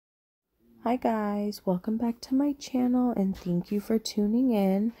Hi guys, welcome back to my channel and thank you for tuning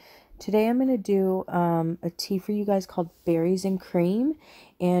in. Today I'm going to do a tea for you guys called Berries and Cream,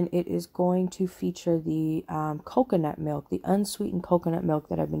 and it is going to feature the coconut milk, the unsweetened coconut milk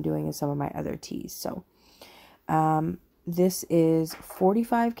that I've been doing in some of my other teas. So this is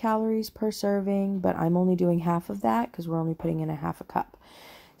 45 calories per serving, but I'm only doing half of that because we're only putting in a half a cup.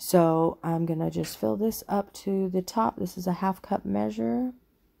 So I'm going to just fill this up to the top. This is a half cup measure.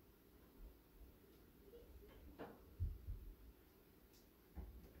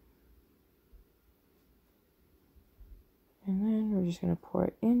 And then we're just going to pour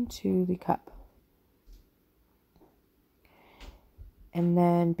it into the cup. And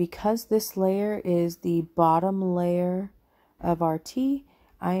then because this layer is the bottom layer of our tea,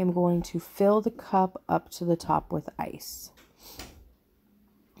 I am going to fill the cup up to the top with ice.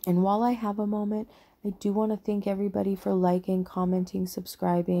 And while I have a moment, I do want to thank everybody for liking, commenting,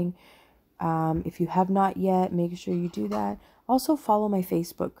 subscribing. If you have not yet, make sure you do that. Also follow my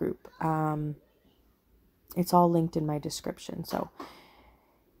Facebook group. It's all linked in my description. So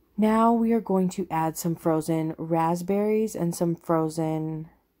now we are going to add some frozen raspberries and some frozen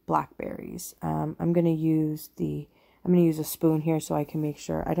blackberries. I'm going to use a spoon here so I can make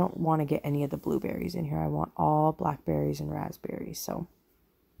sure. I don't want to get any of the blueberries in here. I want all blackberries and raspberries. So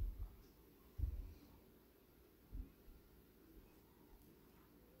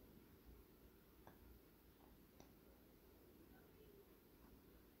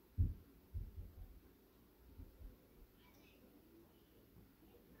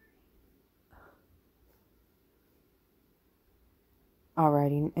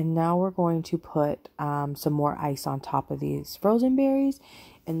alrighty, and now we're going to put some more ice on top of these frozen berries,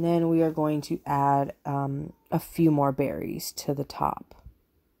 and then we are going to add a few more berries to the top.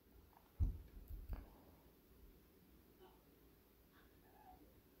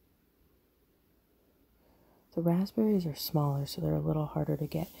 The raspberries are smaller, so they're a little harder to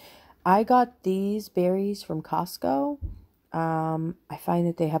get. I got these berries from Costco. I find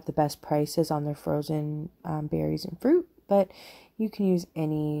that they have the best prices on their frozen berries and fruit, but you can use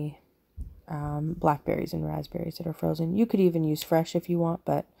any blackberries and raspberries that are frozen. You could even use fresh if you want,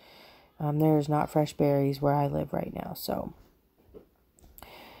 but there's not fresh berries where I live right now. So,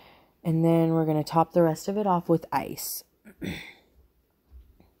 and then we're going to top the rest of it off with ice.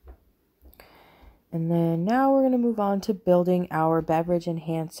 And then now we're going to move on to building our beverage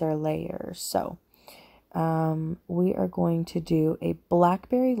enhancer layers. So we are going to do a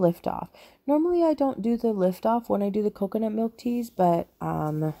blackberry liftoff. Normally I don't do the liftoff when I do the coconut milk teas, but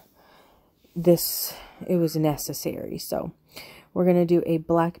it was necessary. So we're going to do a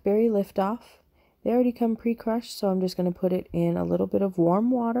blackberry liftoff. They already come pre-crushed, so I'm just going to put it in a little bit of warm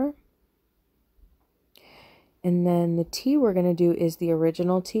water. And then the tea we're going to do is the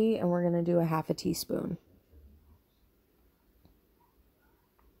original tea, and we're going to do a half a teaspoon.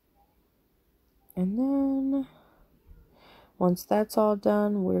 And then once that's all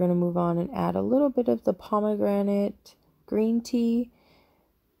done, we're going to move on and add a little bit of the pomegranate green tea,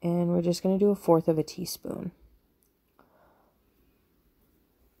 and we're just going to do 1/4 of a teaspoon.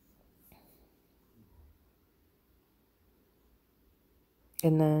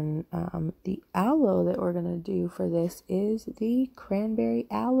 And then the aloe that we're going to do for this is the cranberry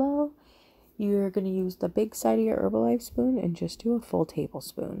aloe. You're going to use the big side of your Herbalife spoon and just do a full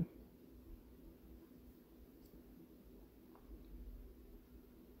tablespoon.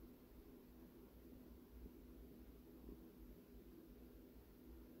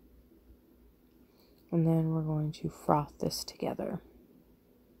 And then we're going to froth this together.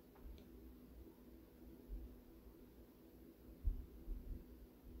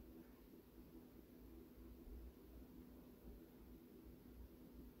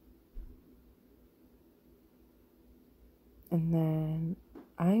 And then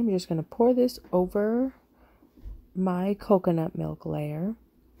I'm just going to pour this over my coconut milk layer.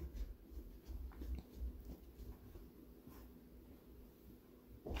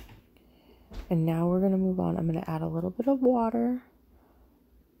 And now we're going to move on. I'm going to add a little bit of water.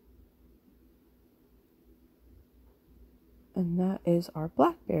 And that is our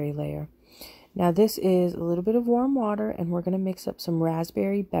blackberry layer. Now this is a little bit of warm water, and we're going to mix up some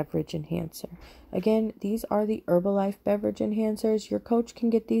raspberry beverage enhancer. Again, these are the Herbalife beverage enhancers. Your coach can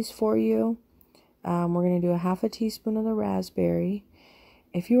get these for you. We're going to do a half a teaspoon of the raspberry.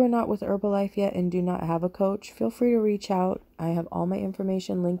 If you are not with Herbalife yet and do not have a coach, feel free to reach out. I have all my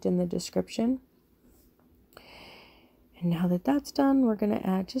information linked in the description. And now that that's done, we're going to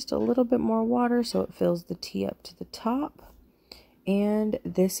add just a little bit more water so it fills the tea up to the top. And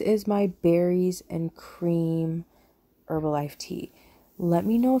this is my berries and cream Herbalife tea. Let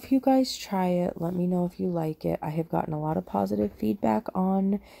me know if you guys try it. Let me know if you like it. I have gotten a lot of positive feedback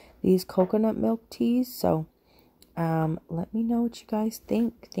on these coconut milk teas. So let me know what you guys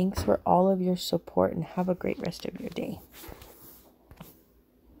think. Thanks for all of your support and have a great rest of your day.